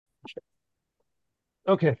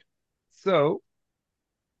Okay, so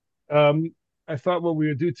um, I thought what we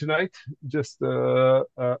would do tonight, just out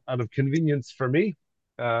of convenience for me,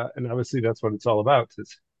 and obviously that's what it's all about,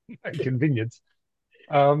 is convenience.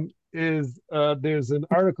 Is There's an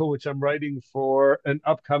article which I'm writing for an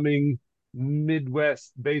upcoming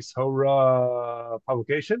Midwest Base Hora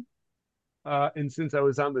publication. And since I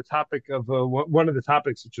was on the topic of one of the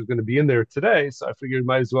topics which is going to be in there today, so I figured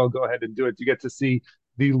might as well go ahead and do it. You get to see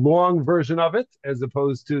the long version of it as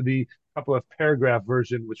opposed to the couple of paragraph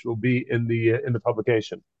version, which will be in the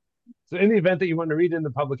publication. So in the event that you want to read in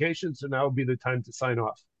the publication, so now would be the time to sign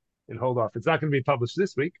off and hold off. It's not going to be published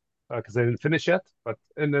this week because I didn't finish yet, but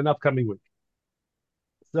in an upcoming week.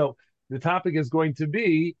 So the topic is going to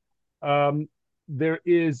be um, there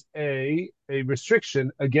is a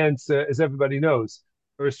restriction against, as everybody knows,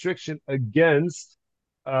 a restriction against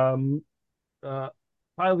um, uh,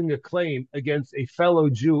 filing a claim against a fellow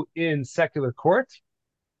Jew in secular court,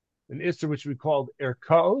 an issur which we called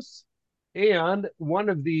erkos. And one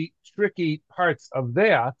of the tricky parts of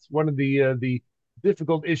that, one of the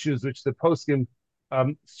difficult issues which the poskim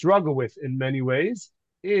struggle with in many ways,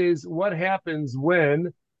 is what happens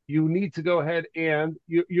when you need to go ahead and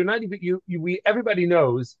you're not even we everybody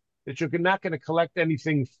knows that you're not going to collect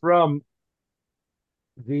anything from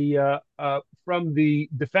the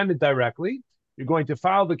defendant directly. You're going to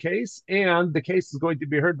file the case, and the case is going to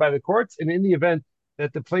be heard by the courts. And in the event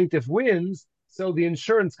that the plaintiff wins, so the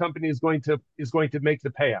insurance company is going to make the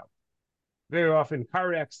payout. Very often,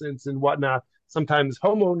 car accidents and whatnot. Sometimes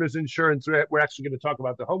homeowners insurance. We're actually going to talk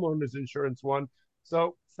about the homeowners insurance one.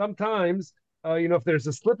 So sometimes, if there's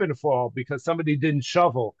a slip and fall because somebody didn't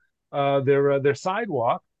shovel their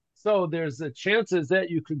sidewalk, so there's a chances that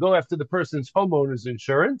you could go after the person's homeowner's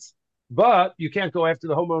insurance, but you can't go after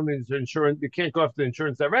the homeowner's insurance. You can't go after the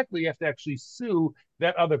insurance directly. You have to actually sue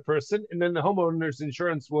that other person, and then the homeowner's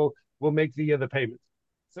insurance will make the payment.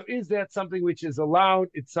 So is that something which is allowed?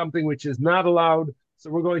 It's something which is not allowed. So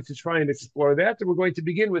we're going to try and explore that, and we're going to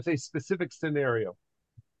begin with a specific scenario.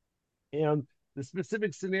 And the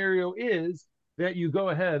specific scenario is that you go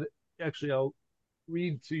ahead. Actually, I'll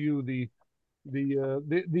read to you the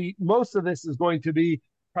most of this is going to be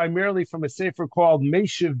primarily from a sefer called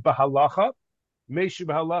Meshiv Bahalacha. Meshiv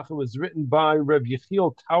Bahalacha was written by Reb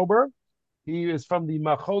Yechiel Tauber. He is from the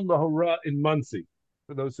Machon Lahora in Muncie.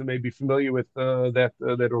 For those who may be familiar with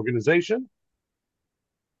that organization,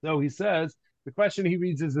 so he says the question he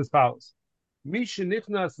reads is as follows: Misha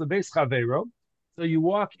nichnas lebeis chavero. So you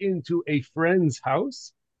walk into a friend's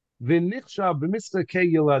house. V'nichshav b'mitzvah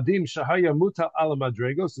yeladim shahaya muta ala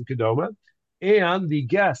madregos kedoma, and the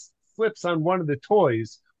guest flips on one of the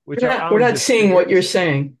toys which are We're on not the seeing what you're stairs.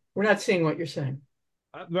 saying. We're not seeing what you're saying.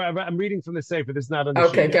 I'm reading from the sefer. This is not on the sheet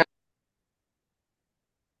Okay, yet. got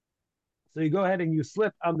So you go ahead and you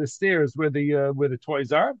slip on the stairs where the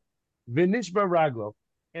toys are. Vinishba raglo,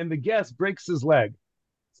 and the guest breaks his leg.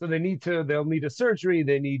 So they'll need a surgery,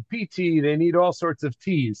 they need PT, they need all sorts of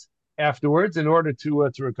T's afterwards in order to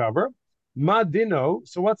recover. Madino.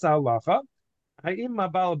 So what's halacha? Does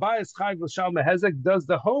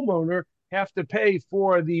the homeowner have to pay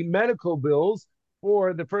for the medical bills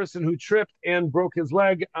for the person who tripped and broke his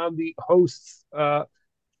leg on the host's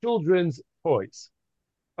children's toys?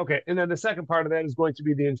 Okay, and then the second part of that is going to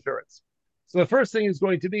be the insurance. So the first thing is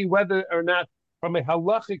going to be whether or not, from a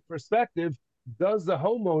halachic perspective, does the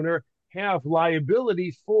homeowner have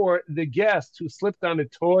liability for the guest who slipped on a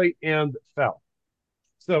toy and fell?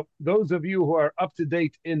 So those of you who are up to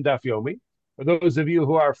date in Daf Yomi, or those of you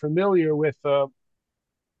who are familiar with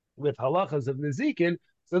halachas of Nezikin,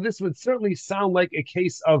 so this would certainly sound like a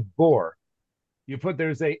case of bore.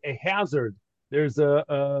 There's a hazard, there's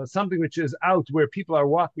a something which is out where people are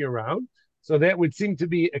walking around. So that would seem to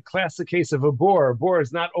be a classic case of a bore. A bore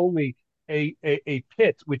is not only a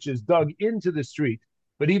pit which is dug into the street,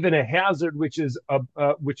 but even a hazard which is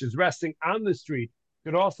resting on the street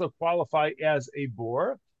could also qualify as a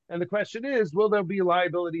bore. And the question is, will there be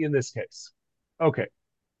liability in this case? Okay,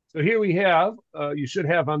 so here we have. You should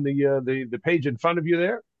have on the page in front of you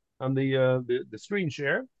there on the screen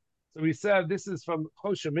share. So we said this is from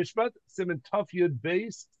Chosha Mishpat, Simon Tuf Yud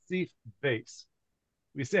Beis Sif Beis.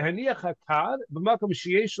 We say Haniach Hakad b'makom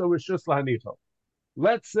sheyesh lo rishus lahanicho.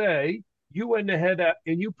 Let's say you went ahead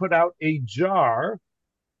and you put out a jar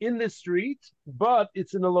in the street, but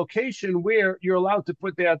it's in a location where you're allowed to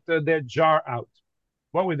put that jar out.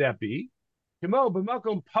 What would that be?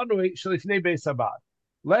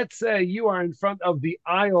 Let's say you are in front of the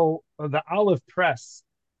aisle of the olive press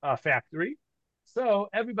factory. So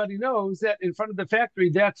everybody knows that in front of the factory,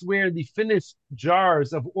 that's where the finished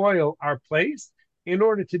jars of oil are placed. in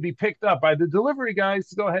order to be picked up by the delivery guys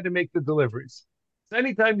to go ahead and make the deliveries. So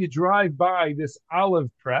anytime you drive by this olive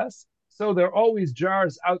press, so there are always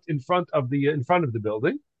jars out in front of the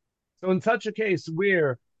building. So in such a case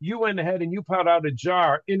where you went ahead and you put out a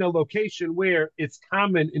jar in a location where it's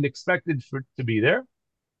common and expected for to be there,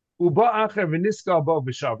 and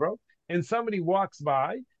somebody walks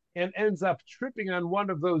by and ends up tripping on one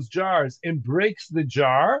of those jars and breaks the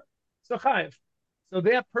jar, so chayiv. So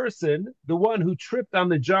that person, the one who tripped on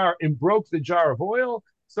the jar and broke the jar of oil,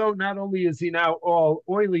 so not only is he now all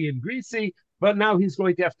oily and greasy, but now he's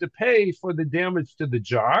going to have to pay for the damage to the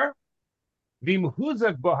jar.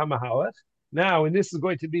 Now, and this is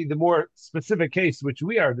going to be the more specific case which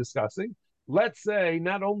we are discussing. Let's say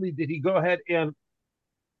not only did he go ahead and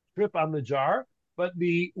trip on the jar, but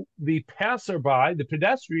the passerby, the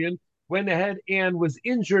pedestrian, went ahead and was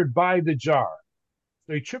injured by the jar.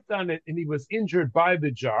 So he tripped on it and he was injured by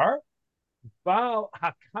the jar. Baal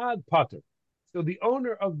hakad pater. So the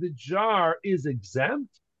owner of the jar is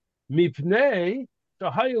exempt. Mipnei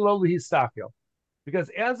histakel. Because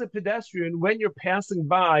as a pedestrian, when you're passing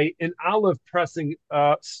by an olive pressing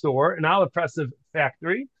store, an olive pressing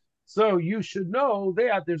factory, so you should know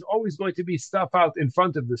that there's always going to be stuff out in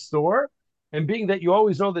front of the store. And being that you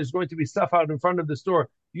always know there's going to be stuff out in front of the store,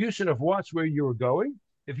 you should have watched where you were going.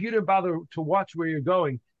 If you didn't bother to watch where you're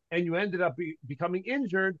going and you ended up becoming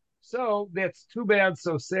injured, so that's too bad,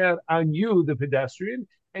 so sad on you, the pedestrian,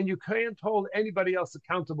 and you can't hold anybody else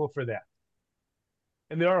accountable for that.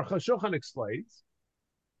 And the Aruch HaShulchan explains,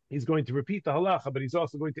 he's going to repeat the halacha, but he's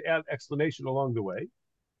also going to add explanation along the way.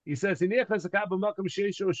 He says, so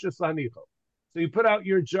you put out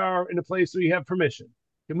your jar in a place where you have permission.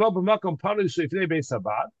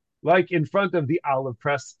 Like in front of the olive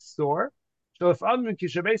press store. So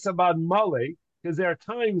because there are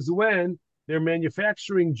times when they're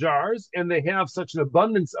manufacturing jars and they have such an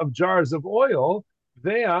abundance of jars of oil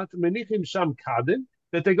that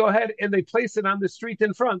they go ahead and they place it on the street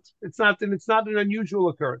in front. It's not an unusual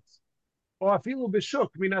occurrence. Or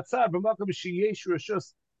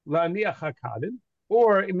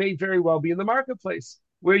it may very well be in the marketplace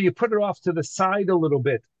where you put it off to the side a little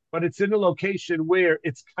bit, but it's in a location where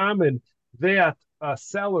it's common that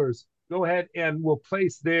sellers go ahead and will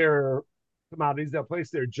place their commodities, they'll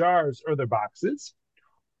place their jars or their boxes.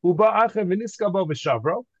 Now,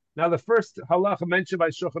 the first halacha mentioned by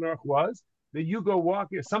Shulchan Aruch was that you go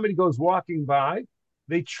walking, if somebody goes walking by,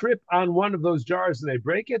 they trip on one of those jars and they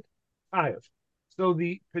break it, chayiv. So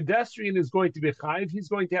the pedestrian is going to be chayiv. He's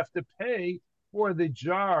going to have to pay for the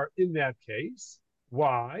jar in that case.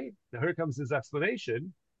 Why? Now here comes his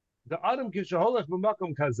explanation. The adam kishaholech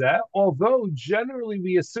b'makom kazeh, although generally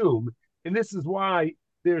we assume, and this is why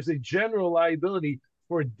there's a general liability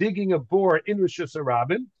for digging a bore in Rosh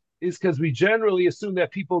Hashanah, is because we generally assume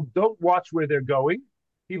that people don't watch where they're going.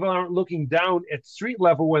 People aren't looking down at street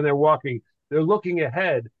level when they're walking. They're looking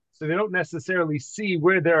ahead, so they don't necessarily see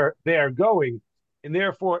where they are going. And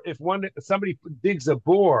therefore, if somebody digs a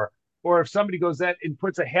bore, or if somebody goes out and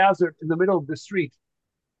puts a hazard in the middle of the street,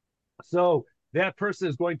 so that person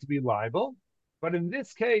is going to be liable. But in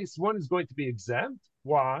this case, one is going to be exempt.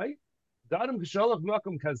 Why? Because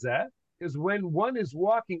when one is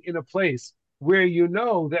walking in a place where you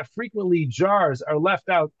know that frequently jars are left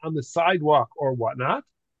out on the sidewalk or whatnot,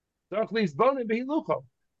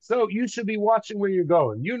 so you should be watching where you're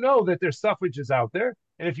going. You know that there's stuff which is out there,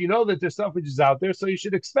 and if you know that there's stuff which is out there, so you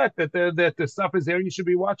should expect that the stuff is there, and you should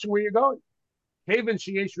be watching where you're going.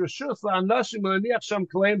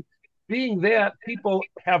 Being that people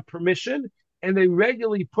have permission and they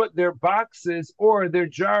regularly put their boxes or their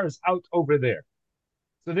jars out over there.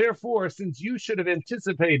 So therefore, since you should have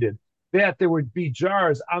anticipated that there would be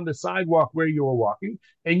jars on the sidewalk where you were walking,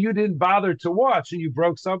 and you didn't bother to watch and you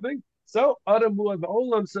broke something, so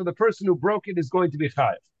the person who broke it is going to be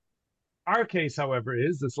chayiv. Our case, however,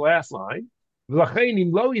 is this last line. Sorry,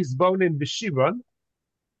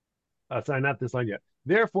 not this line yet.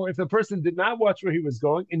 Therefore, if the person did not watch where he was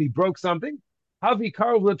going and he broke something, so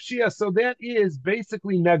that is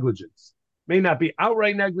basically negligence. May not be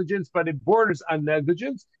outright negligence, but it borders on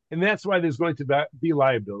negligence, and that's why there's going to be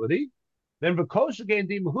liability. Then and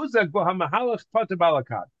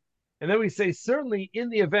then we say, certainly in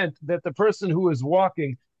the event that the person who is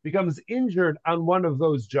walking becomes injured on one of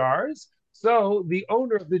those jars, so the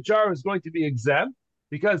owner of the jar is going to be exempt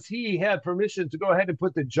because he had permission to go ahead and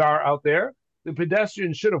put the jar out there. The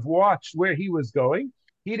pedestrian should have watched where he was going.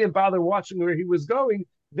 He didn't bother watching where he was going.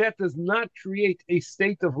 That does not create a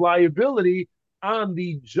state of liability on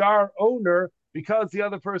the jar owner because the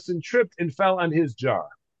other person tripped and fell on his jar.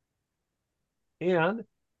 And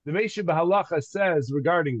The Meisha Bahalacha says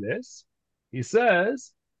regarding this, he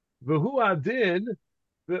says, "V'hu adin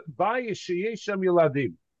b'yishayesham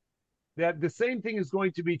yeladim." That the same thing is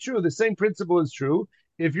going to be true. The same principle is true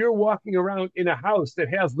if you're walking around in a house that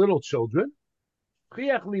has little children.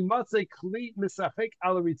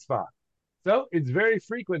 So it's very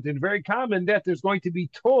frequent and very common that there's going to be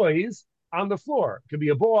toys on the floor. It could be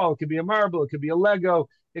a ball, it could be a marble, it could be a Lego,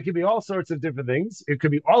 it could be all sorts of different things. It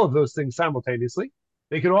could be all of those things simultaneously.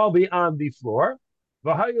 They could all be on the floor.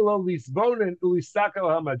 And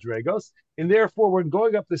therefore, when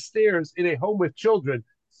going up the stairs in a home with children,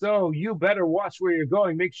 so you better watch where you're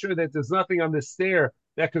going. Make sure that there's nothing on the stair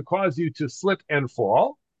that could cause you to slip and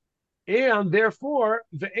fall. And therefore,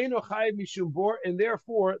 and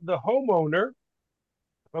therefore, the homeowner,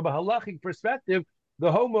 from a halachic perspective,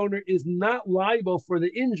 the homeowner is not liable for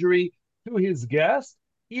the injury to his guest,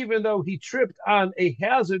 even though he tripped on a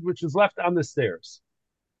hazard which is left on the stairs.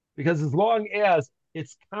 Because as long as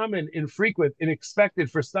it's common and frequent and expected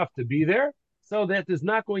for stuff to be there, so that is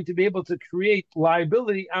not going to be able to create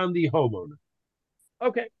liability on the homeowner.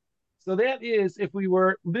 Okay, so that is if we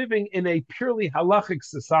were living in a purely halachic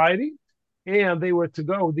society, and they were to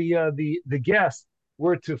go, the guests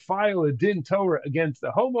were to file a din Torah against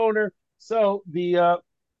the homeowner, so the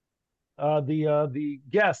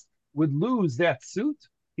guest would lose that suit.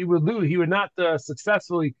 He would lose. He would not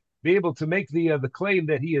successfully be able to make the claim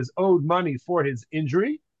that he is owed money for his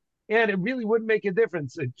injury, and it really wouldn't make a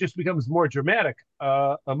difference. It just becomes more dramatic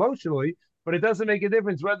emotionally, but it doesn't make a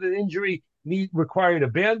difference whether the injury required a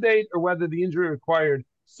Band-Aid or whether the injury required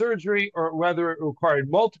surgery or whether it required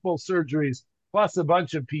multiple surgeries plus a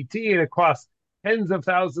bunch of PT, and it costs tens of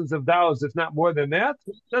thousands of dollars, if not more than that.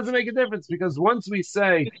 It doesn't make a difference because once we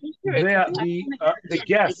say that the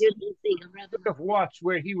guest should have watched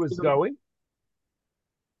where he was going,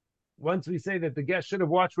 once we say that the guest should have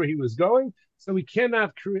watched where he was going, so we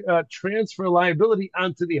cannot transfer liability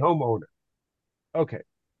onto the homeowner. Okay.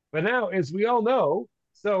 But now, as we all know,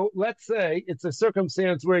 so let's say it's a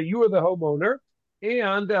circumstance where you are the homeowner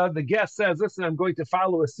and the guest says, listen, I'm going to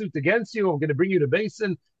follow a suit against you. I'm going to bring you to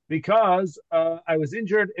Basin because I was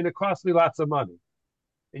injured and it cost me lots of money.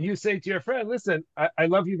 And you say to your friend, listen, I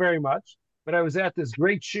love you very much, but I was at this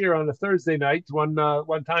great cheer on a Thursday night one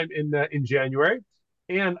time in January.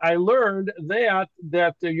 And I learned that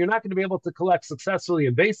you're not going to be able to collect successfully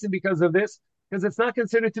in Basin because of this, because it's not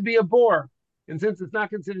considered to be a bore. And since it's not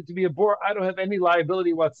considered to be a bore, I don't have any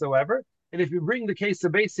liability whatsoever. And if you bring the case to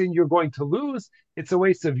Basin, you're going to lose. It's a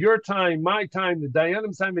waste of your time, my time, the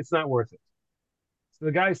Dayanim's time. It's not worth it. So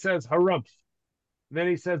the guy says, harumph. And then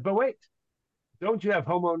he says, but wait, don't you have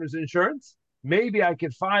homeowner's insurance? Maybe I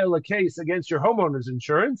could file a case against your homeowner's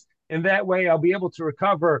insurance, and that way I'll be able to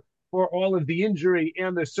recover for all of the injury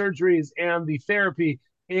and the surgeries and the therapy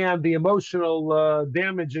and the emotional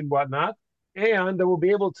damage and whatnot. And we'll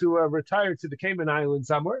be able to retire to the Cayman Islands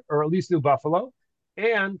somewhere, or at least New Buffalo.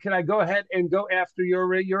 And can I go ahead and go after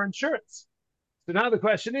your insurance? So now the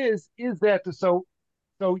question is that so?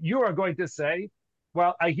 So you are going to say,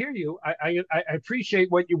 well, I hear you. I appreciate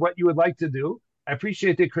what you would like to do. I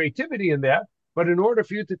appreciate the creativity in that. But in order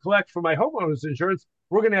for you to collect for my homeowner's insurance,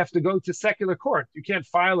 we're going to have to go to secular court. You can't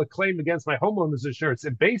file a claim against my homeowner's insurance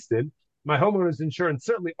in Basin. My homeowner's insurance,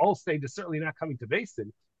 certainly Allstate is certainly not coming to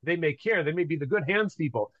Basin. They may care. They may be the good hands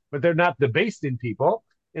people, but they're not the Basin people.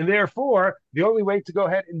 And therefore, the only way to go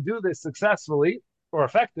ahead and do this successfully or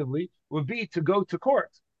effectively would be to go to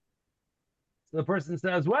court. So the person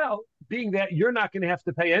says, well, being that you're not going to have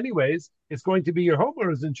to pay anyways, it's going to be your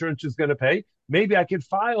homeowner's insurance is going to pay. Maybe I could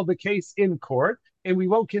file the case in court and we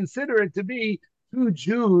won't consider it to be two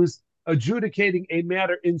Jews adjudicating a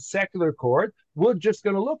matter in secular court. We're just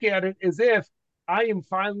going to look at it as if I am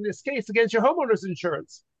filing this case against your homeowner's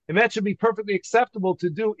insurance. And that should be perfectly acceptable to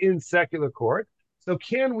do in secular court. So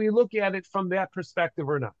can we look at it from that perspective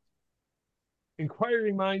or not?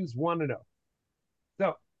 Inquiring minds want to know.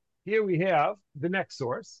 So here we have the next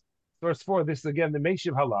source. Source 4, this is again the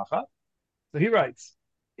Meshiv Halacha. So he writes,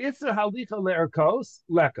 Isser Halicha Le'erkos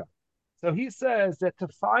Leka. So he says that to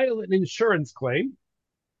file an insurance claim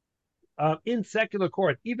in secular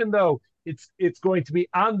court, even though it's going to be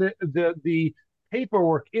on the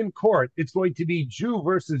paperwork in court, it's going to be Jew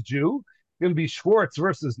versus Jew, it's going to be Schwartz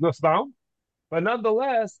versus Nussbaum, but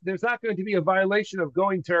nonetheless, there's not going to be a violation of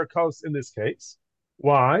going to Erkos in this case.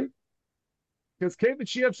 Why? Because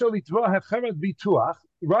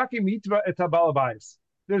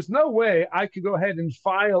there's no way I could go ahead and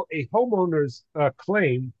file a homeowner's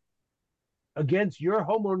claim against your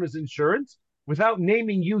homeowner's insurance without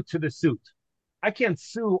naming you to the suit. I can't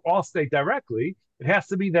sue Allstate directly. It has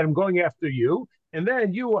to be that I'm going after you. And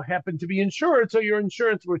then you happen to be insured. So your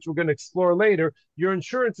insurance, which we're going to explore later, your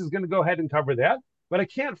insurance is going to go ahead and cover that. But I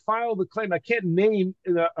can't file the claim. I can't name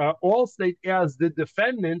Allstate as the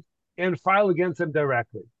defendant and file against them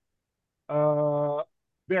directly. Uh,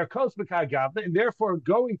 and therefore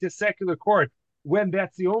going to secular court when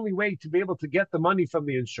that's the only way to be able to get the money from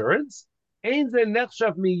the insurance.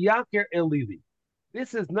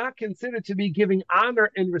 This is not considered to be giving honor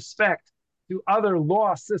and respect to other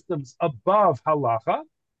law systems above halacha.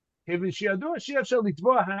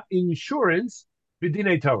 Insurance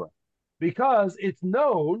Torah, because it's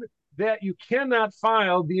known that you cannot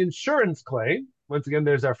file the insurance claim. Once again,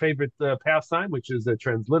 there's our favorite pastime, which is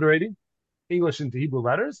transliterating English into Hebrew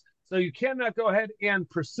letters. So you cannot go ahead and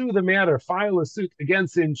pursue the matter, file a suit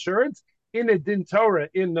against the insurance in a din Torah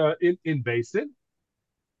in Basin.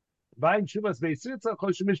 And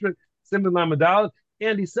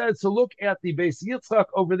he said, so look at the Beis Yitzchak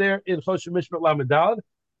over there in Choshen Mishpat Lamadal.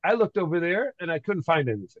 I looked over there and I couldn't find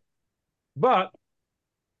anything. But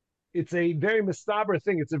it's a very mistaber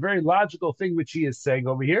thing. It's a very logical thing which he is saying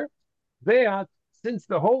over here. That since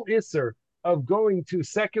the whole Isser of going to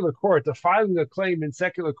secular court, of filing a claim in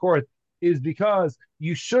secular court, is because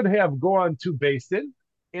you should have gone to Basin,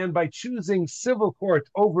 and by choosing civil court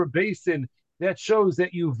over Basin, that shows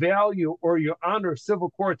that you value or you honor civil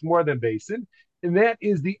court more than Basin, and that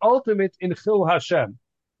is the ultimate in Chil Hashem.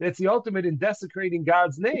 That's the ultimate in desecrating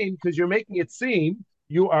God's name, because you're making it seem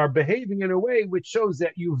you are behaving in a way which shows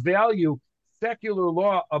that you value secular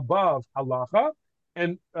law above halacha,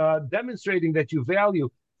 and demonstrating that you value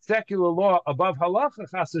secular law above halacha,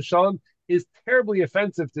 chas v'shalom, is terribly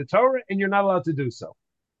offensive to Torah, and you're not allowed to do so.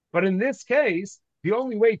 But in this case, the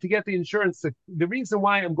only way to get the insurance, the reason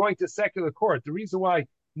why I'm going to secular court, the reason why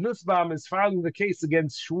Nussbaum is filing the case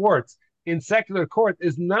against Schwartz in secular court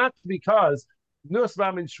is not because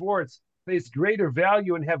Nussbaum and Schwartz place greater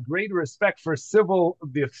value and have greater respect for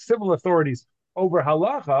the civil authorities over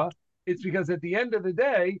halacha. It's because at the end of the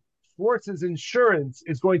day, Schwartz's insurance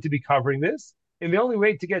is going to be covering this. And the only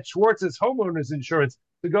way to get Schwartz's homeowner's insurance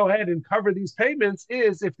to go ahead and cover these payments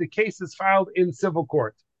is if the case is filed in civil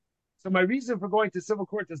court. So my reason for going to civil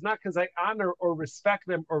court is not because I honor or respect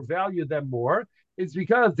them or value them more. It's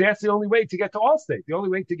because that's the only way to get to Allstate, the only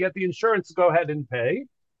way to get the insurance to go ahead and pay.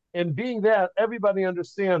 And being that everybody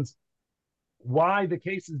understands why the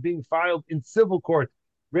case is being filed in civil court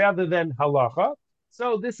rather than halacha,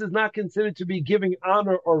 so this is not considered to be giving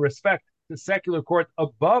honor or respect to secular court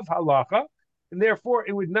above halacha, and therefore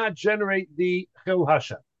it would not generate the chil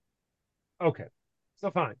Hashem. Okay, so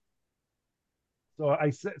fine. So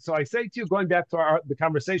I say to you, going back to the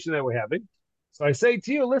conversation that we're having, so I say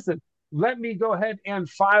to you, listen, let me go ahead and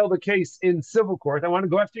file the case in civil court. I want to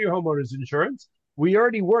go after your homeowner's insurance. We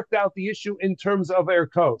already worked out the issue in terms of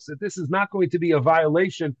ERCOS, that this is not going to be a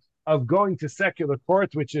violation of going to secular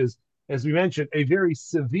court, which is, as we mentioned, a very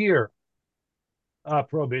severe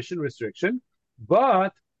prohibition, restriction.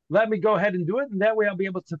 But let me go ahead and do it, and that way I'll be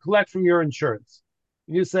able to collect from your insurance.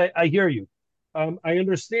 And you say, I hear you. I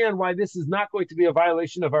understand why this is not going to be a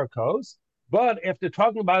violation of our codes, but after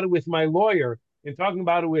talking about it with my lawyer and talking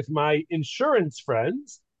about it with my insurance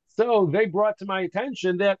friends, so they brought to my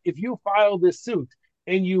attention that if you file this suit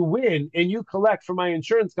and you win and you collect from my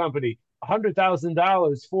insurance company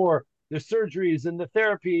 $100,000 for the surgeries and the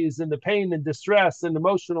therapies and the pain and distress and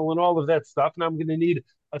emotional and all of that stuff, and I'm going to need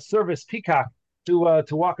a service peacock to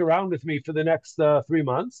walk around with me for the next 3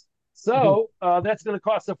 months. So that's going to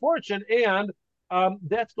cost a fortune, and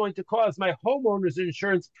that's going to cause my homeowner's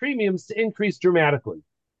insurance premiums to increase dramatically.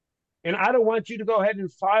 And I don't want you to go ahead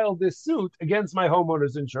and file this suit against my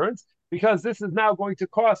homeowner's insurance, because this is now going to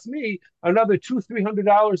cost me another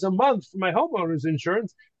 $200-300 a month for my homeowner's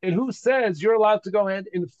insurance. And who says you're allowed to go ahead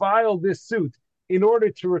and file this suit in order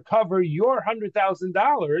to recover your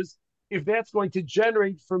 $100,000 if that's going to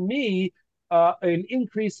generate for me an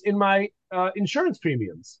increase in my insurance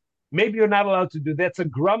premiums? Maybe you're not allowed to do that. That's a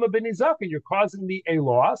grama b'nizak, and you're causing me a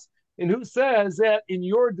loss. And who says that in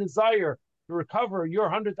your desire to recover your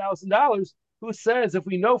 $100,000, who says, if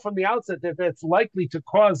we know from the outset that that's likely to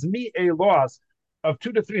cause me a loss of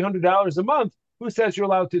 $200-300 a month, who says you're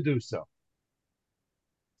allowed to do so?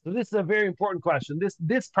 So this is a very important question.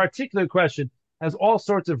 This particular question has all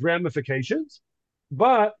sorts of ramifications,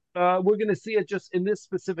 but we're going to see it just in this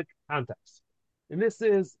specific context. And this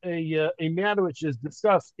is a matter which is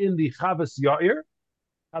discussed in the Chavas Yair.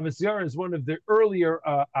 Chavas Yair is one of the earlier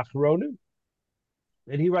Achronim,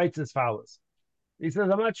 and he writes as follows. He says,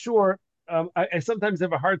 I'm not sure, I sometimes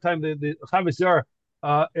have a hard time, the Chavas Yair,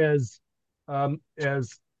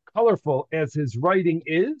 as colorful as his writing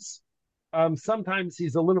is, sometimes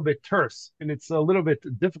he's a little bit terse and it's a little bit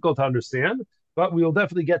difficult to understand, but we will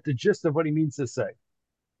definitely get the gist of what he means to say.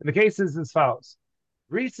 And the case is as follows.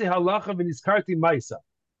 Risi halacha v'nizkarti maisa.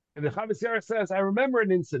 And the Chavis Yair says, I remember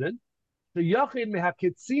an incident. The Yachin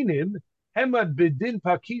mehakitzinim hemad bedin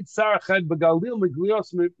pakid sarached begalil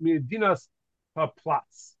meglios medinas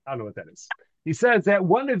paplatz. I don't know what that is. He says that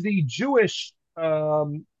one of the Jewish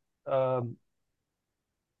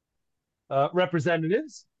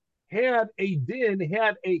representatives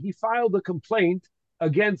he filed a complaint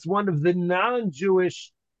against one of the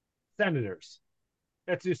non-Jewish senators.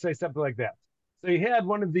 Let's just say something like that. So he had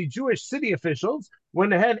one of the Jewish city officials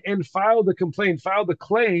went ahead and filed a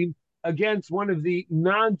claim against one of the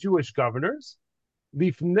non-Jewish governors,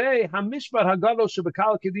 Lifnei Hamishpat Hagadol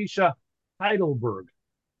Shebekal Kedisha Heidelberg.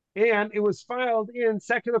 And it was filed in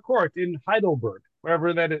secular court in Heidelberg,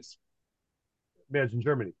 wherever that is. Imagine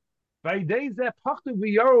Germany. And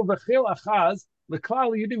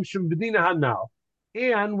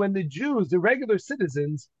when the Jews, the regular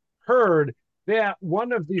citizens, heard that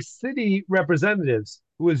one of the city representatives,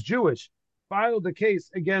 who was Jewish, filed a case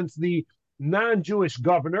against the non-Jewish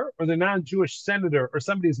governor or the non-Jewish senator or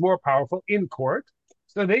somebody who's more powerful in court,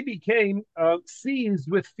 so they became seized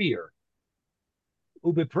with fear.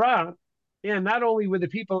 Ubipra, and not only were the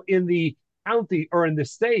people in the county or in the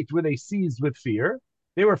state were they seized with fear,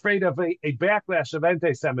 they were afraid of a backlash of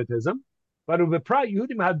anti-Semitism. But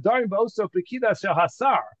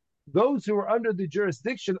those who were under the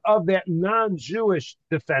jurisdiction of that non-Jewish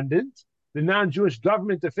defendant, the non-Jewish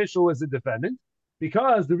government official was a defendant,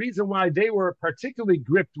 because the reason why they were particularly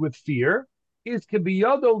gripped with fear is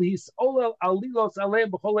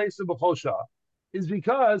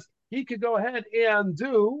because he could go ahead and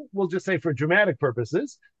do, we'll just say for dramatic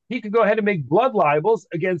purposes, he could go ahead and make blood libels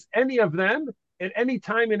against any of them at any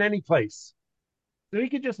time in any place. So he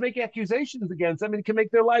could just make accusations against them and he can make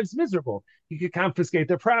their lives miserable. He could confiscate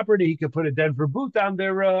their property. He could put a Denver boot on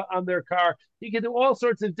their car. He could do all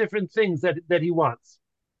sorts of different things that he wants.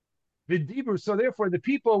 So therefore, the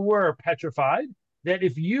people were petrified that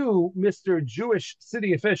if you, Mr. Jewish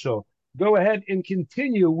city official, go ahead and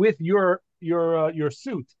continue with your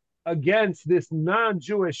suit against this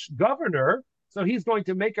non-Jewish governor, so he's going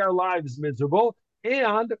to make our lives miserable.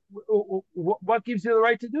 And what gives you the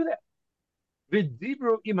right to do that?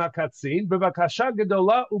 V'dibru im hakatzin b'bakasha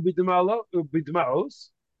gedola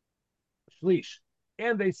ubidmaos shlish,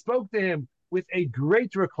 and they spoke to him with a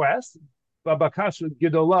great request. B'bakasha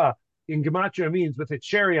gedola in gematria means with a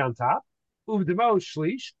cherry on top. Ubidmaos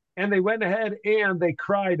shlish, and they went ahead and they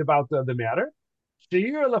cried about the matter.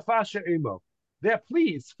 Sheir lafasha imo, that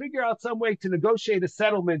please figure out some way to negotiate a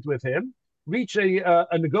settlement with him, reach a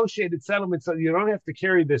negotiated settlement so you don't have to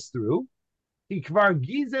carry this through. Because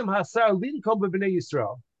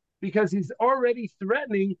he's already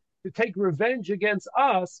threatening to take revenge against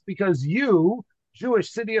us because you,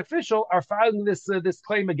 Jewish city official, are filing this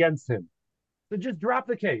claim against him. So just drop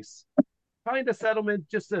the case. Find a settlement,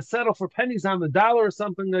 just to settle for pennies on the dollar or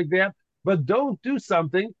something like that, but don't do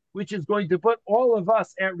something which is going to put all of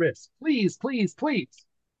us at risk. Please, please, please.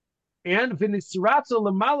 And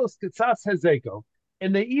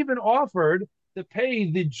and they even offered to pay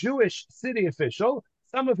the Jewish city official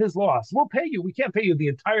some of his loss. We'll pay you. We can't pay you the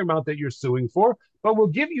entire amount that you're suing for, but we'll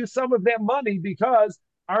give you some of that money because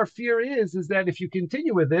our fear is that if you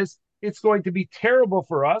continue with this, it's going to be terrible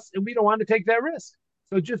for us, and we don't want to take that risk.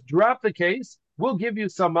 So just drop the case. We'll give you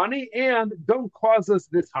some money, and don't cause us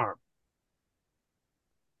this harm.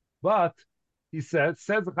 But he says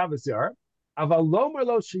the Chavis Yair,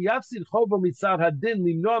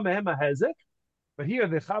 but here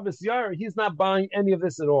the Chavis Yair, he's not buying any of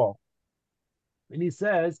this at all. And he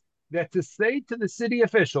says that to say to the city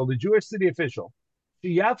official, the Jewish city official,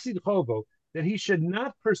 that he should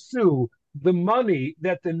not pursue the money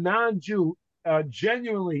that the non-Jew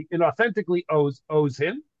genuinely and authentically owes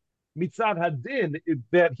him, mitzad hadin,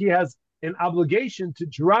 that he has an obligation to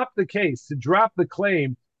drop the case, to drop the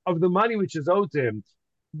claim of the money which is owed to him,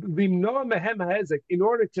 in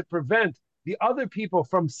order to prevent the other people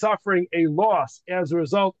from suffering a loss as a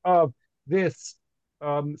result of this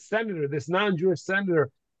senator, this non-Jewish senator,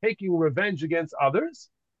 taking revenge against others.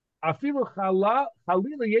 Even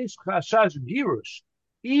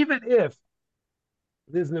if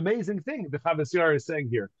there's an amazing thing the Chavis Yair is saying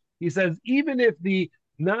here. He says, even if the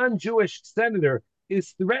non-Jewish senator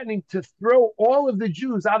is threatening to throw all of the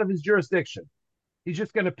Jews out of his jurisdiction, he's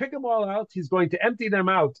just going to pick them all out. He's going to empty them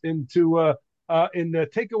out into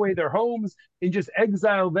take away their homes and just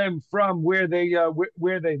exile them from where they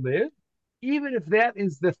live. Even if that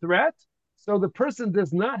is the threat, so the person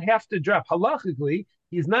does not have to drop halachically.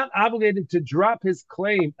 He's not obligated to drop his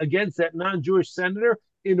claim against that non-Jewish senator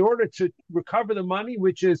in order to recover the money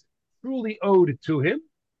which is truly owed to him.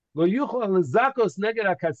 They can't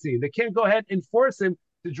go ahead and force him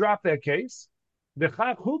to drop that case. And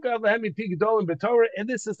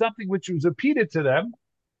this is something which was repeated to them,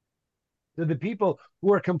 to the people who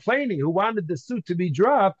were complaining, who wanted the suit to be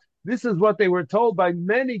dropped. This is what they were told by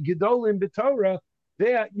many Gedolim B'Torah,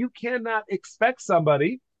 that you cannot expect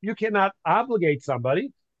somebody, you cannot obligate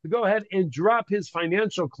somebody to go ahead and drop his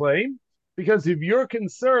financial claim, because if you're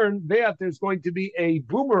concerned that there's going to be a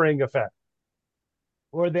boomerang effect,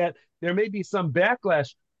 or that there may be some backlash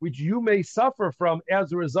which you may suffer from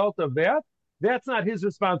as a result of that, that's not his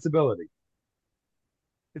responsibility.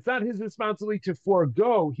 It's not his responsibility to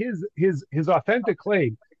forego his authentic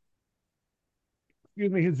claim,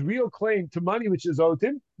 his real claim to money which is owed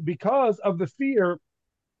him, because of the fear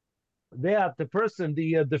that the person,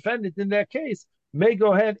 the defendant in that case, may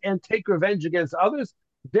go ahead and take revenge against others.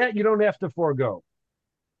 That you don't have to forego.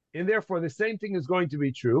 And therefore, the same thing is going to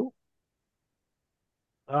be true.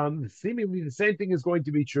 Seemingly the same thing is going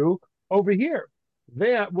to be true over here.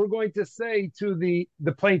 That we're going to say to the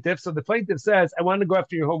plaintiff. So the plaintiff says, "I want to go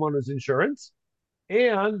after your homeowner's insurance,"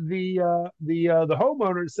 and the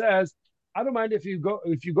homeowner says, "I don't mind if you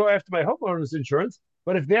go after my homeowner's insurance,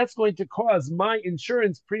 but if that's going to cause my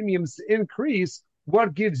insurance premiums to increase,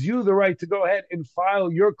 what gives you the right to go ahead and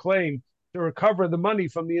file your claim to recover the money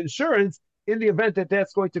from the insurance in the event that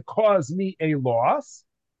that's going to cause me a loss?"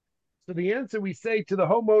 So the answer we say to the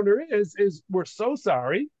homeowner is we're so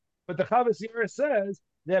sorry, but the Chavos Yair says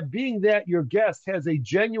that being that your guest has a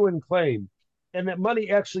genuine claim and that money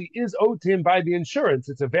actually is owed to him by the insurance,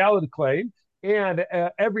 it's a valid claim, and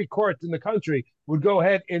every court in the country would go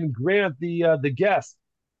ahead and grant the guest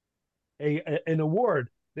an award.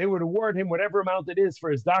 They would award him whatever amount it is for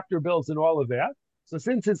his doctor bills and all of that. So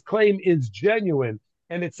since his claim is genuine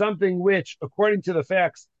and it's something which, according to the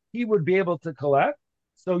facts, he would be able to collect,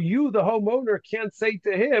 so you, the homeowner, can't say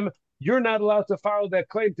to him, you're not allowed to file that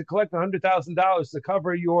claim to collect $100,000 to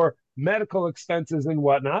cover your medical expenses and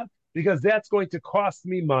whatnot, because that's going to cost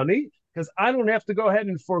me money, because I don't have to go ahead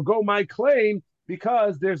and forego my claim,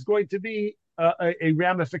 because there's going to be a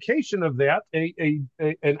ramification of that,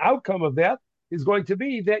 an outcome of that is going to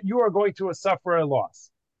be that you are going to suffer a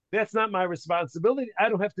loss. That's not my responsibility. I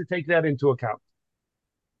don't have to take that into account.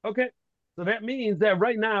 Okay. So that means that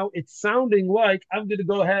right now it's sounding like I'm going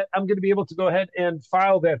to be able to go ahead and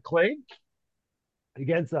file that claim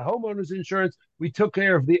against the homeowner's insurance. We took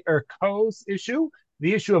care of the ERCOS issue,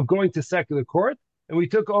 the issue of going to secular court, and we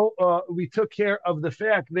took care of the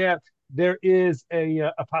fact that there is a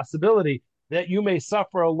possibility that you may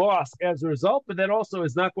suffer a loss as a result, but that also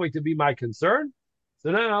is not going to be my concern.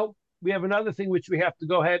 So now we have another thing which we have to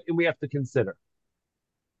go ahead and we have to consider.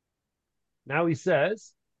 Now he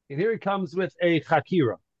says, and here he comes with a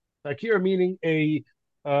chakira. Chakira meaning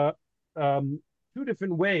two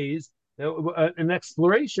different ways, an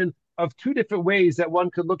exploration of two different ways that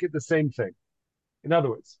one could look at the same thing. In other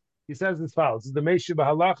words, he says as follows: this is the Meishu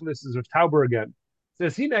B'Halach, this is Rav Tauber again. It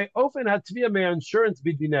says, Hine ofen hatvia me insurance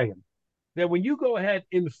b'dineim. That when you go ahead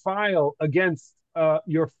and file against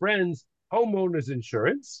your friend's homeowner's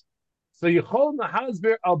insurance, so Yechol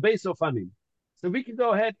Nahazbir al Beisofanim. So we can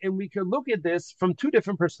go ahead and we can look at this from two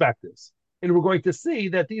different perspectives. And we're going to see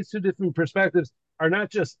that these two different perspectives are not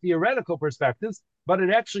just theoretical perspectives, but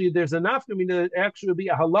there's enough to mean that it actually will be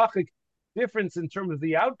a halachic difference in terms of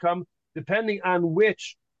the outcome, depending on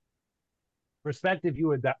which perspective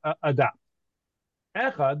you adopt.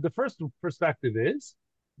 Echad, the first perspective is,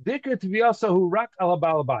 that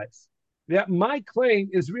my claim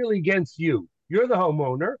is really against you. You're the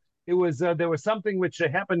homeowner. It was there was something which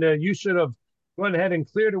happened. You should have gone ahead and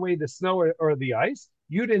cleared away the snow or the ice.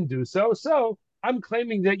 You didn't do so. So I'm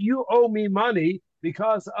claiming that you owe me money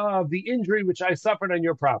because of the injury which I suffered on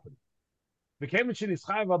your property. But it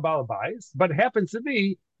happens to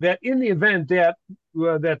be that in the event that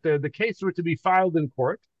the case were to be filed in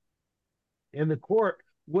court, and the court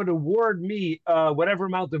would award me whatever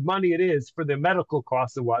amount of money it is for the medical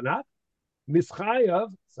costs and whatnot,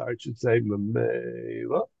 Mischayev, sorry, it should say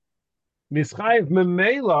Memela. Mischayev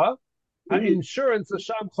Memela, insurance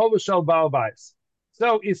Asham Chovashal Balbais.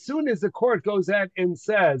 So as soon as the court goes out and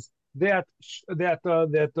says that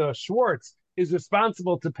Schwartz is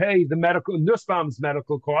responsible to pay the Nussbaum's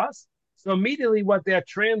medical costs, so immediately what that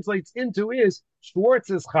translates into is Schwartz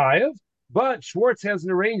is chayev, but Schwartz has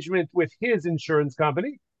an arrangement with his insurance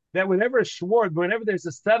company that whenever there's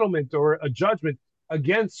a settlement or a judgment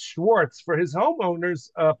against Schwartz for his homeowner's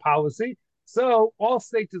policy, so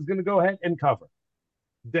Allstate is going to go ahead and cover.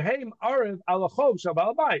 Deheim Arev Alachov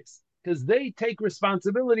Shabal Bais, because they take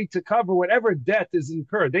responsibility to cover whatever debt is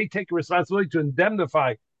incurred. They take responsibility to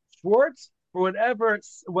indemnify Schwartz for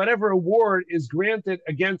whatever award is granted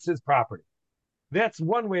against his property. That's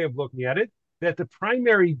one way of looking at it, that the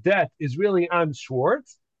primary debt is really on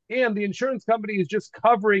Schwartz, and the insurance company is just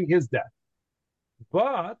covering his debt.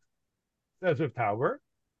 But, says Rav Tauber,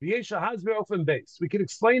 the Yesha has open base. We can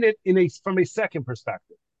explain it from a second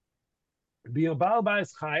perspective.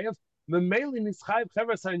 Insurance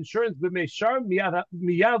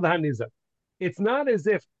it's not as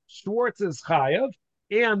if Schwartz is chayav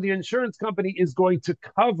and the insurance company is going to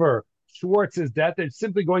cover Schwartz's debt. They're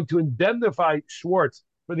simply going to indemnify Schwartz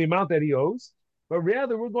for the amount that he owes. But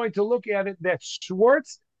rather, we're going to look at it that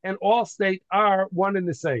Schwartz and Allstate are one and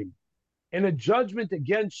the same. And a judgment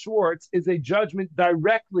against Schwartz is a judgment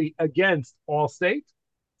directly against Allstate.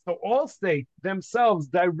 So Allstate themselves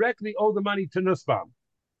directly owe the money to Nussbaum.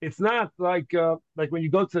 It's not like when you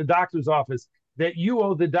go to the doctor's office that you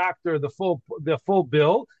owe the doctor the full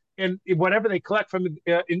bill, and whatever they collect from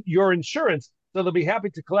your insurance, so they'll be happy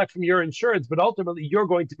to collect from your insurance, but ultimately you're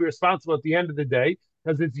going to be responsible at the end of the day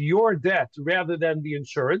because it's your debt rather than the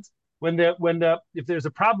insurance. If there's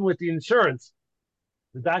a problem with the insurance,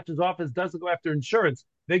 the doctor's office doesn't go after insurance;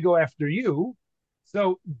 they go after you.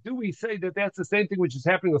 So do we say that that's the same thing which is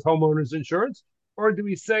happening with homeowners insurance? Or do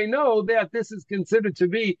we say, no, that this is considered to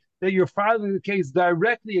be that you're filing the case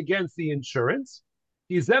directly against the insurance?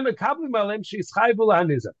 Because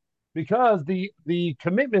the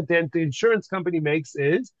commitment that the insurance company makes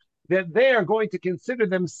is that they are going to consider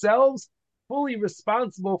themselves fully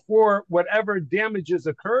responsible for whatever damages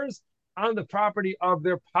occurs on the property of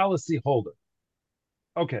their policy holder.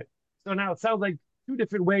 Okay, so now it sounds like two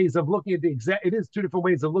different ways of looking at two different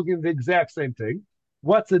ways of looking at the exact same thing.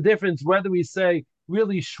 What's the difference whether we say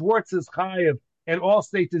really Schwartz is chayav and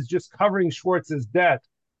Allstate is just covering Schwartz's debt,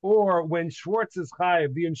 or when Schwartz is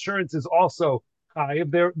chayav, the insurance is also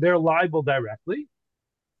chayav, they're liable directly.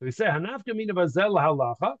 So we say hanafka mina bazel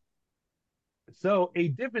halacha. So a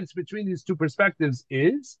difference between these two perspectives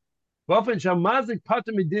is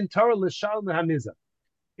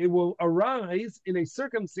it will arise in a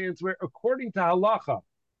circumstance where, according to halacha,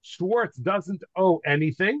 Schwartz doesn't owe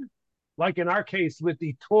anything, like in our case with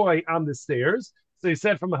the toy on the stairs. So he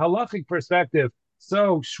said from a halachic perspective,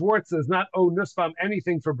 so Schwartz does not owe Nussbaum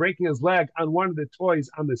anything for breaking his leg on one of the toys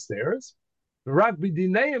on the stairs. But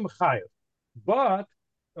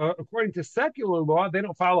according to secular law, they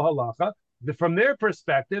don't follow halacha. From their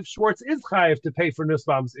perspective, Schwartz is chayav to pay for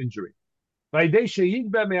Nussbaum's injury.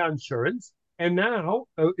 Insurance. And now,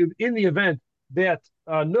 in the event that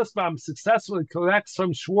Nussbaum successfully collects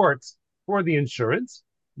from Schwartz for the insurance,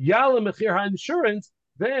 Yala Mechir insurance,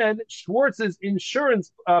 then Schwartz's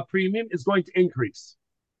insurance premium is going to increase.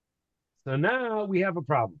 So now we have a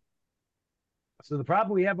problem. So the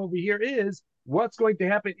problem we have over here is what's going to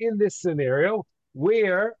happen in this scenario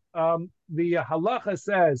where the halacha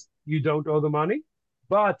says you don't owe the money,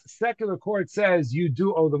 but secular court says you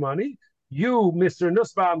do owe the money. You, Mr.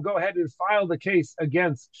 Nussbaum, go ahead and file the case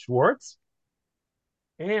against Schwartz.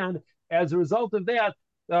 And as a result of that,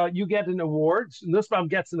 you get an award. Nussbaum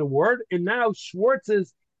gets an award. And now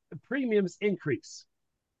Schwartz's premiums increase.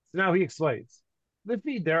 So now he explains. So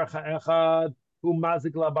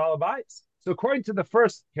according to the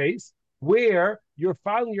first case, where you're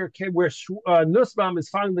filing your case, where Nussbaum is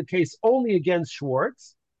filing the case only against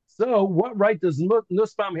Schwartz, so what right does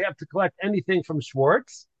Nussbaum have to collect anything from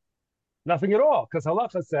Schwartz? Nothing at all, because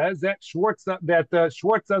halacha says that Schwartz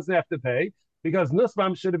doesn't have to pay because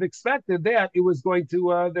Nussbaum should have expected that it was going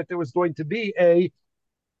to that there's going to be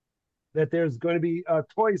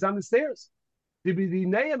toys on the stairs.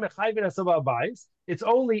 It's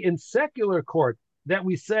only in secular court that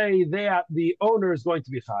we say that the owner is going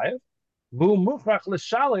to be chayav,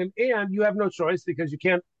 and you have no choice because you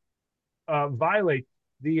can't violate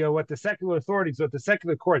what the secular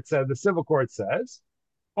court said, the civil court says.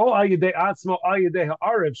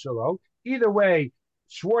 Either way,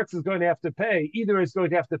 Schwartz is going to have to pay. Either he's going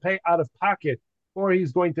to have to pay out of pocket, or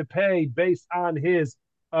he's going to pay based on his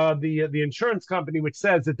the insurance company, which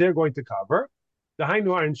says that they're going to cover the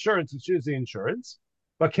Hainu insurance, which is the insurance.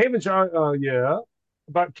 But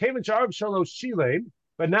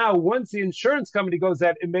But now, once the insurance company goes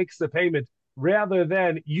out and makes the payment, rather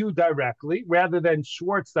than you directly, rather than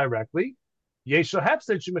Schwartz directly, insurance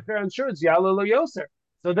yoser.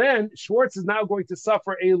 So then Schwartz is now going to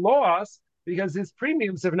suffer a loss because his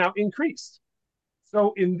premiums have now increased.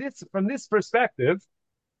 So from this perspective,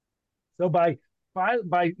 so by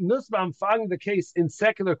Nussbaum filing the case in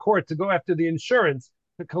secular court to go after the insurance,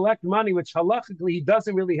 to collect money which halachically he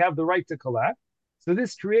doesn't really have the right to collect. So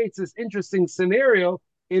this creates this interesting scenario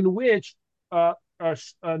in which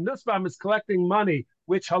Nussbaum is collecting money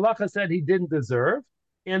which halacha said he didn't deserve,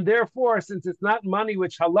 and therefore, since it's not money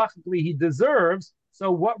which halachically he deserves,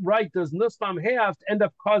 so what right does Nussbaum have to end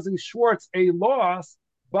up causing Schwartz a loss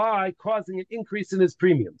by causing an increase in his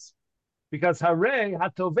premiums? Because Hare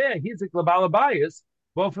Hatoveh Hizik Labalabayas,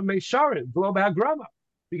 both from Mesharim, Hagrama.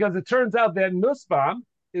 Because it turns out that Nussbaum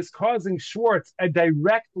is causing Schwartz a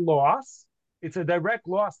direct loss. It's a direct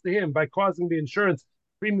loss to him by causing the insurance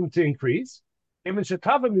premium to increase.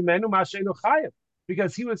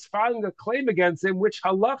 Because he was filing a claim against him, which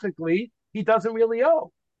halachically he doesn't really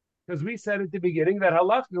owe. Because we said at the beginning that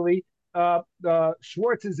halachically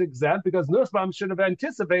Schwartz is exempt because Nussbaum should have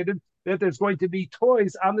anticipated that there's going to be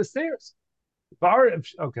toys on the stairs.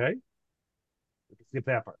 Okay, skip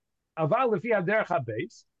that part. But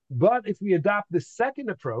if we adopt the second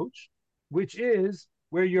approach, which is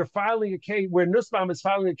where you're filing a case, where Nussbaum is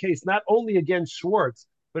filing a case not only against Schwartz,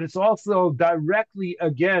 but it's also directly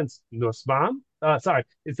against Nussbaum.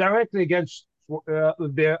 It's directly against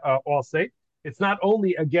their Allstate. It's not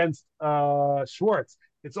only against Schwartz,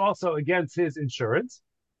 it's also against his insurance.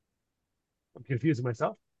 I'm confusing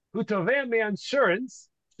myself. Insurance.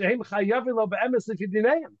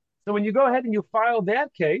 So when you go ahead and you file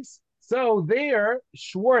that case, so there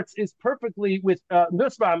Schwartz is perfectly with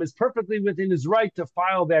Nussbaum is perfectly within his right to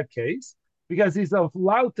file that case because he's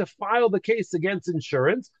allowed to file the case against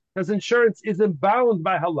insurance because insurance isn't bound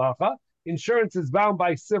by halacha. Insurance is bound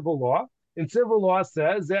by civil law, and civil law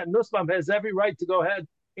says that Nussbaum has every right to go ahead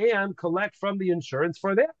and collect from the insurance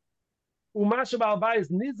for that.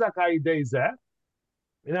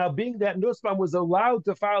 Now, being that Nussbaum was allowed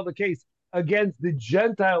to file the case against the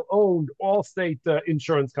Gentile-owned Allstate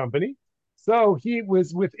insurance company, so he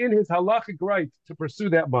was within his halachic right to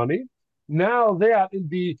pursue that money. Now that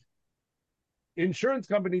the insurance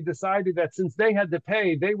company decided that since they had to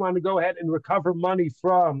pay, they want to go ahead and recover money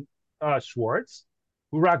from Schwartz,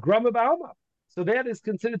 so that is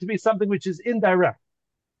considered to be something which is indirect.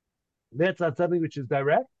 That's not something which is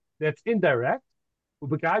direct. That's indirect.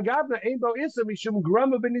 And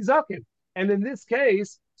in this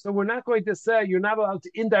case, so we're not going to say you're not allowed to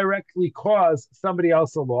indirectly cause somebody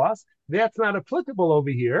else a loss. That's not applicable over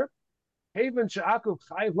here. Because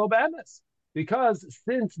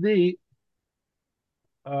since the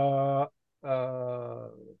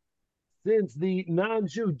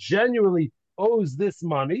non-Jew genuinely owes this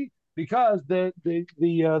money, because the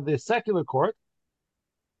secular court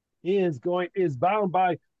is bound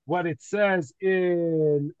by what it says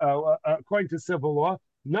in according to civil law,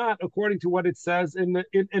 not according to what it says in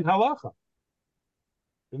halacha,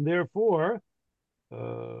 and therefore,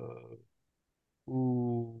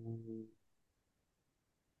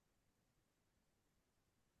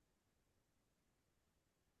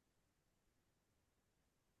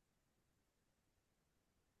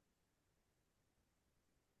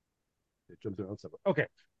 okay,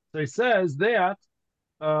 so he says that.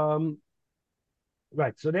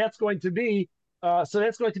 Right. So that's going to be a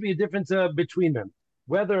difference between them.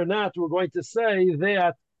 Whether or not we're going to say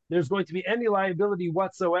that there's going to be any liability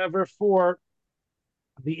whatsoever for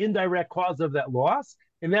the indirect cause of that loss,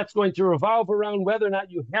 and that's going to revolve around whether or not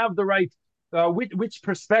you have the right, which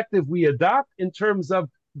perspective we adopt in terms of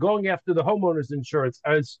going after the homeowner's insurance.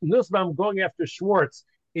 As Nussbaum going after Schwartz,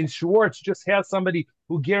 and Schwartz just has somebody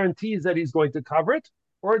who guarantees that he's going to cover it,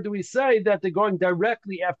 or do we say that they're going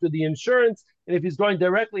directly after the insurance? And if he's going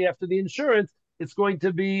directly after the insurance, it's going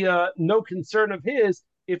to be no concern of his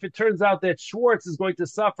if it turns out that Schwartz is going to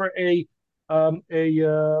suffer a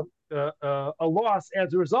loss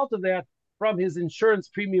as a result of that from his insurance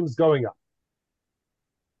premiums going up.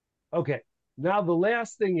 Okay, now the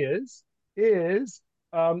last thing is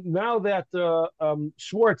now that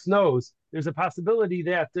Schwartz knows there's a possibility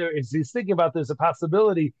that he's thinking about there's a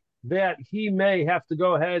possibility that he may have to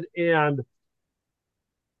go ahead and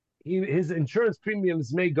his insurance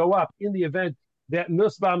premiums may go up in the event that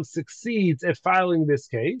Nussbaum succeeds at filing this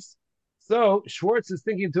case. So Schwartz is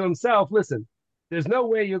thinking to himself, listen, there's no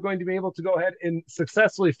way you're going to be able to go ahead and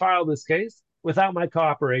successfully file this case without my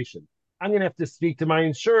cooperation. I'm going to have to speak to my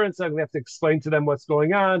insurance. I'm going to have to explain to them what's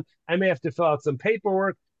going on. I may have to fill out some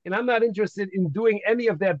paperwork. And I'm not interested in doing any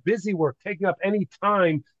of that busy work, taking up any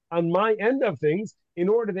time on my end of things in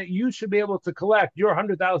order that you should be able to collect your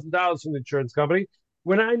 $100,000 from the insurance company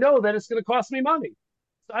when I know that it's going to cost me money.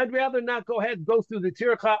 So I'd rather not go ahead and go through the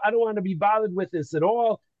tircha. I don't want to be bothered with this at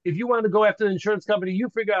all. If you want to go after the insurance company, you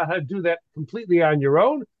figure out how to do that completely on your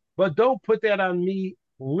own, but don't put that on me,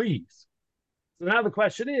 please. So now the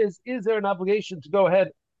question is there an obligation to go ahead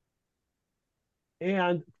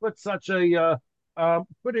and put such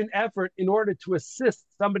put in effort in order to assist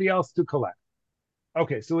somebody else to collect?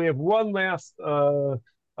 Okay, so we have one last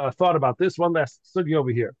thought about this, one last study over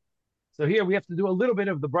here. So here we have to do a little bit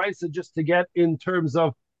of the brisa just to get in terms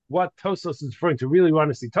of what Tosos is referring to. Really want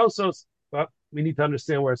to see Tosos, but we need to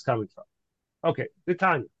understand where it's coming from. Okay, the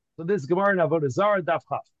Tanya. So this is Gemara in Avodah Zarah Daf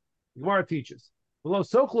Chaf. Gemara teaches below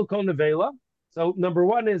sochlu kol nevela. So number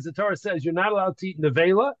one is the Torah says you're not allowed to eat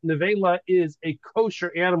nevela. Nevela is a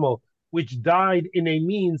kosher animal which died in a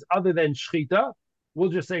means other than shchita. We'll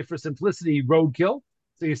just say for simplicity, roadkill.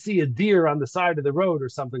 So you see a deer on the side of the road or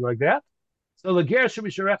something like that. So the ger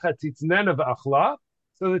shemisharecha titznena v'achla.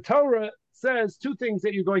 So the Torah says two things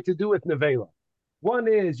that you're going to do with nevela. One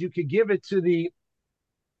is you could give it to the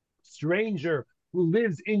stranger who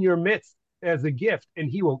lives in your midst as a gift, and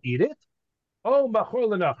he will eat it. Oh, machor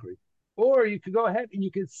lenachri. Or you could go ahead and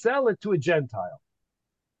you could sell it to a Gentile.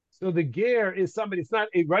 So the ger is somebody, it's not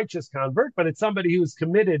a righteous convert, but it's somebody who's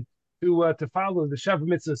committed to follow the Sheva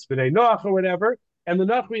Mitzvah B'nai Noach or whatever. And the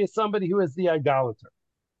Nachri is somebody who is the idolater.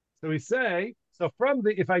 So we say, so from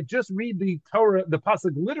the, if I just read the Torah, the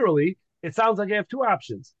pasuk literally, it sounds like I have two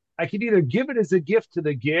options. I could either give it as a gift to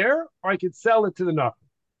the ger, or I could sell it to the Nachri.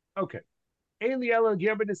 Okay.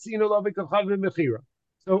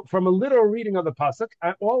 So from a literal reading of the pasuk,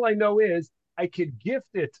 all I know is I could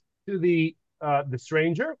gift it to the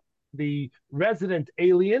stranger, the resident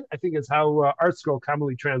alien. I think is how Art Scroll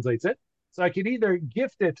commonly translates it. So I could either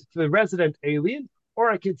gift it to the resident alien,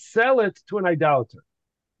 or I could sell it to an idolater.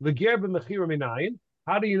 How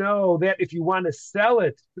do you know that if you want to sell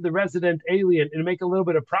it to the resident alien and make a little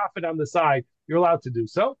bit of profit on the side, you're allowed to do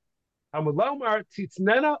so?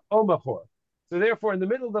 So therefore, in the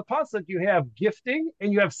middle of the pasuk, you have gifting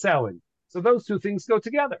and you have selling. So those two things go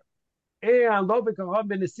together. How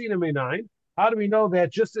do we know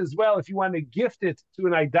that just as well, if you want to gift it to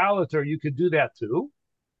an idolater, you could do that too?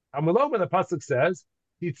 The pasuk says,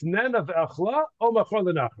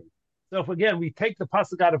 so if again we take the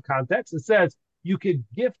pasuk out of context, it says you could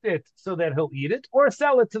gift it so that he'll eat it, or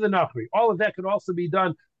sell it to the nachri. All of that could also be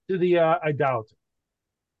done to the idolater.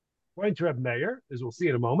 According to Reb Meir, as we'll see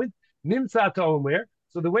in a moment, Nimtzat Omer.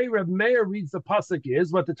 So the way Reb Meir reads the pasuk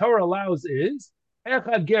is what the Torah allows is it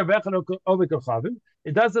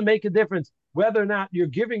doesn't make a difference whether or not you're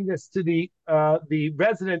giving this to the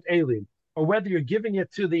resident alien or whether you're giving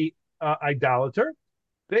it to the idolater.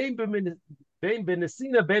 You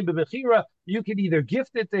could either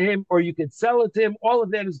gift it to him or you could sell it to him. All of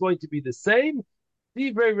that is going to be the same.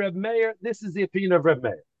 Reb Meir, this is the opinion of Reb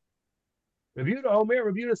Meir. Reb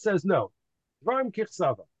Yehuda says no.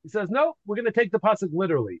 He says, no, we're going to take the pasuk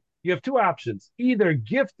literally. You have two options. Either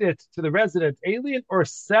gift it to the resident alien or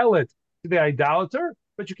sell it to the idolater,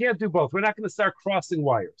 but you can't do both. We're not going to start crossing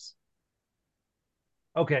wires.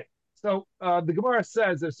 Okay, so the Gemara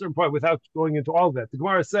says at a certain point, without going into all of that, the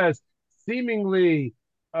Gemara says, seemingly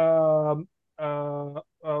the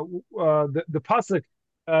pasuk,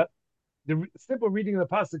 the simple reading of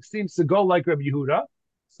the pasuk seems to go like Rabbi Yehuda.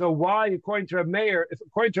 So why, according to Reb Meir,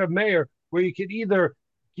 where you could either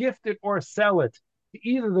gift it or sell it to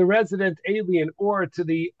either the resident alien or to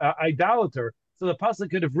the idolater, so the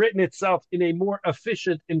pasuk could have written itself in a more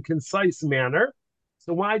efficient and concise manner.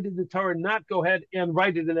 So why did the Torah not go ahead and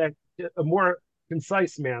write it in a more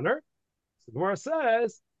concise manner? So the Gemara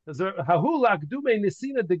says,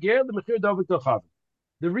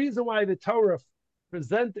 the reason why the Torah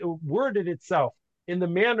worded itself in the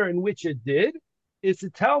manner in which it did is to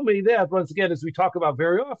tell me that, once again, as we talk about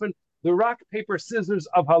very often, the rock, paper, scissors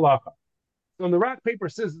of halacha. So in the rock, paper,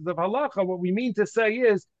 scissors of halacha, what we mean to say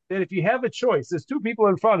is that if you have a choice, there's two people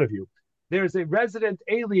in front of you. There's a resident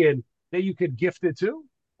alien that you could gift it to,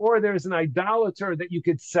 or there's an idolater that you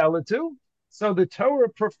could sell it to. So the Torah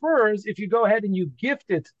prefers if you go ahead and you gift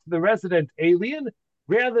it to the resident alien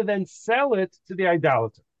rather than sell it to the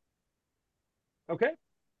idolater. Okay?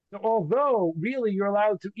 So although really you're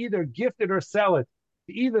allowed to either gift it or sell it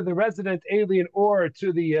to either the resident alien or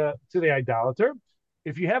to the idolater,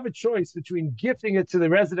 if you have a choice between gifting it to the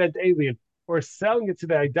resident alien or selling it to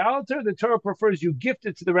the idolater, the Torah prefers you gift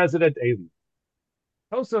it to the resident alien.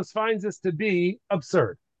 Tosfos finds this to be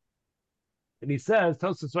absurd. And he says,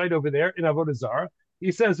 Tosfos right over there in Avodah Zarah,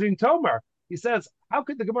 he says, Vin Tomar, he says, how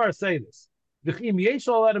could the Gemara say this? If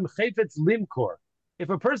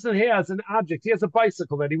a person has an object, he has a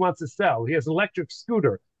bicycle that he wants to sell, he has an electric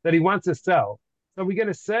scooter that he wants to sell, so we're going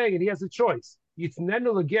to say, and he has a choice, are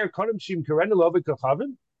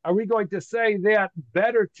we going to say that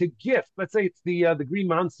better to gift? Let's say it's the Green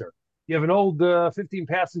Monster. You have an old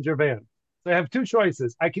 15-passenger van. So I have two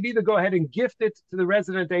choices. I could either go ahead and gift it to the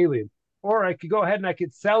resident alien, or I could go ahead and I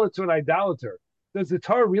could sell it to an idolater. Does the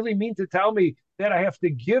Torah really mean to tell me that I have to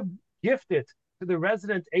gift it to the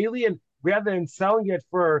resident alien rather than selling it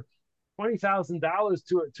for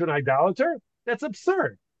 $20,000 to an idolater? That's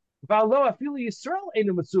absurd. Forget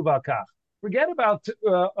about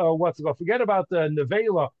what's it called? Forget about the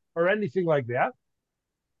nevela or anything like that.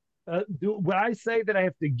 Would I say that I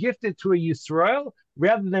have to gift it to a Yisrael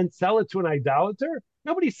rather than sell it to an idolater?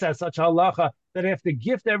 Nobody says such halacha that I have to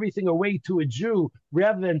gift everything away to a Jew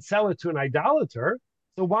rather than sell it to an idolater.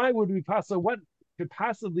 So why would we pass? What could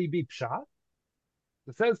possibly be pshat?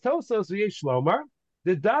 It says Tosos v'yesh lomar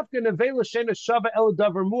the davka nevela shena shava el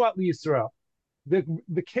davar muat Yisrael.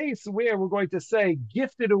 The case where we're going to say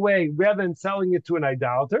gift it away rather than selling it to an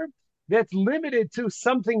idolater, that's limited to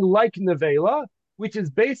something like nevela, which is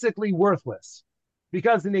basically worthless.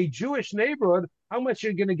 Because in a Jewish neighborhood, how much are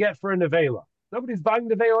you going to get for a nevela? Nobody's buying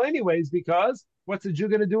nevela anyways, because what's a Jew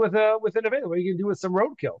going to do with a nevela? What are you going to do with some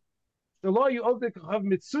roadkill? The law you have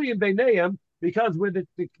mitzuyim beineim, because with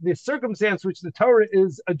the circumstance which the Torah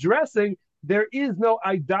is addressing, there is no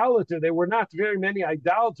idolater. There were not very many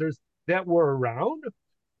idolaters that were around.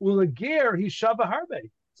 Ulager he shava harbe.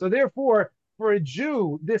 So therefore, for a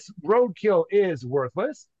Jew, this roadkill is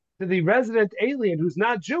worthless. To the resident alien who's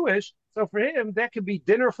not Jewish, so for him that could be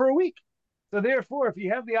dinner for a week. So therefore, if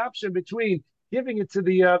you have the option between giving it to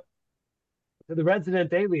the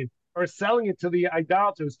resident alien or selling it to the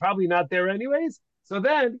idolater who's probably not there anyways, so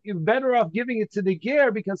then you're better off giving it to the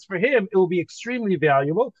ger because for him it will be extremely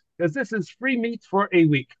valuable because this is free meat for a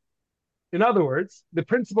week. In other words, the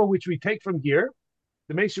principle which we take from here,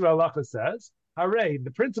 the Meshuv Halacha says, hooray,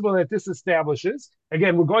 the principle that this establishes,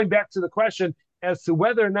 again, we're going back to the question as to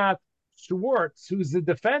whether or not Schwartz, who's the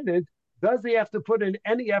defendant, does he have to put in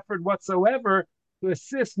any effort whatsoever to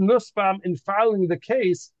assist Nussbaum in filing the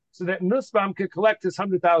case so that Nussbaum could collect his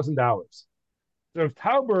 $100,000. So if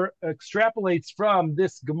Tauber extrapolates from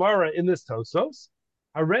this Gemara in this Tosos,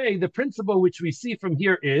 hooray, the principle which we see from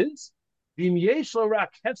here is,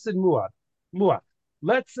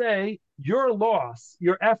 let's say your loss,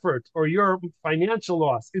 your effort, or your financial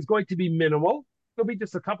loss is going to be minimal. It'll be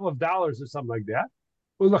just a couple of dollars or something like that.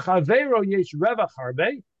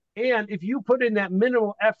 And if you put in that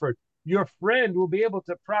minimal effort, your friend will be able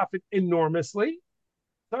to profit enormously.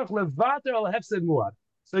 So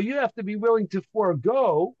you have to be willing to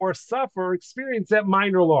forego or suffer or experience that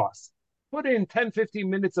minor loss. Put in 10, 15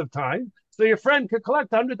 minutes of time so your friend could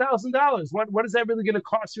collect $100,000. What is that really going to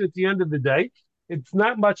cost you at the end of the day? It's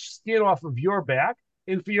not much skin off of your back.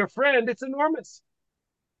 And for your friend, it's enormous.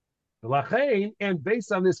 And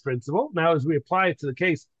based on this principle, now as we apply it to the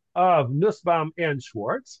case of Nussbaum and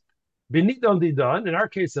Schwartz, in our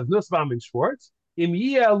case of Nussbaum and Schwartz, insurance, in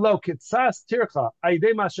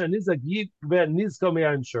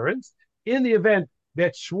the event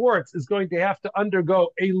that Schwartz is going to have to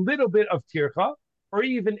undergo a little bit of tircha, or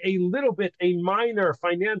even a minor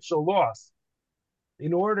financial loss,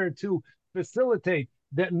 in order to facilitate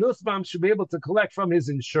that Nussbaum should be able to collect from his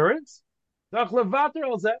insurance.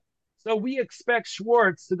 So we expect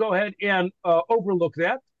Schwartz to go ahead and overlook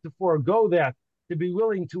that, to forego that, to be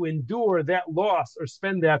willing to endure that loss or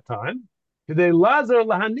spend that time. In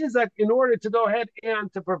order to go ahead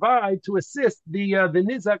and to provide, to assist the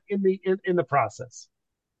nizak in the process.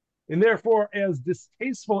 And therefore, as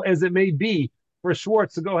distasteful as it may be for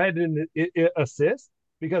Schwartz to go ahead and assist,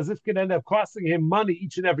 because this could end up costing him money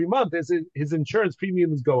each and every month as his insurance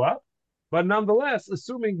premiums go up. But nonetheless,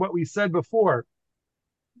 assuming what we said before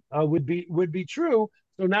would be true,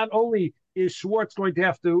 so not only is Schwartz going to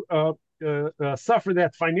have to suffer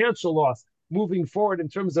that financial loss moving forward in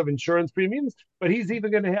terms of insurance premiums, but he's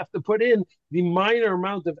even going to have to put in the minor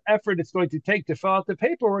amount of effort it's going to take to fill out the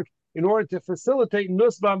paperwork in order to facilitate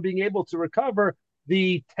Nussbaum being able to recover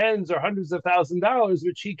the tens or hundreds of $1,000s,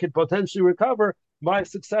 which he could potentially recover by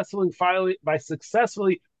successfully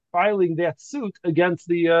filing that suit against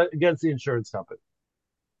the insurance company.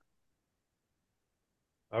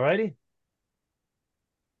 All righty.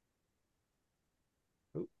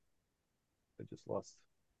 I just lost.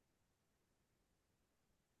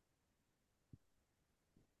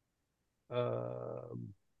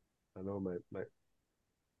 I know my.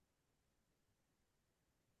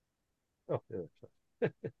 Oh, yeah.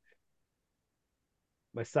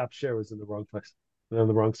 My stop share was in the wrong place, on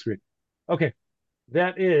the wrong screen. Okay,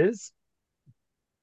 that is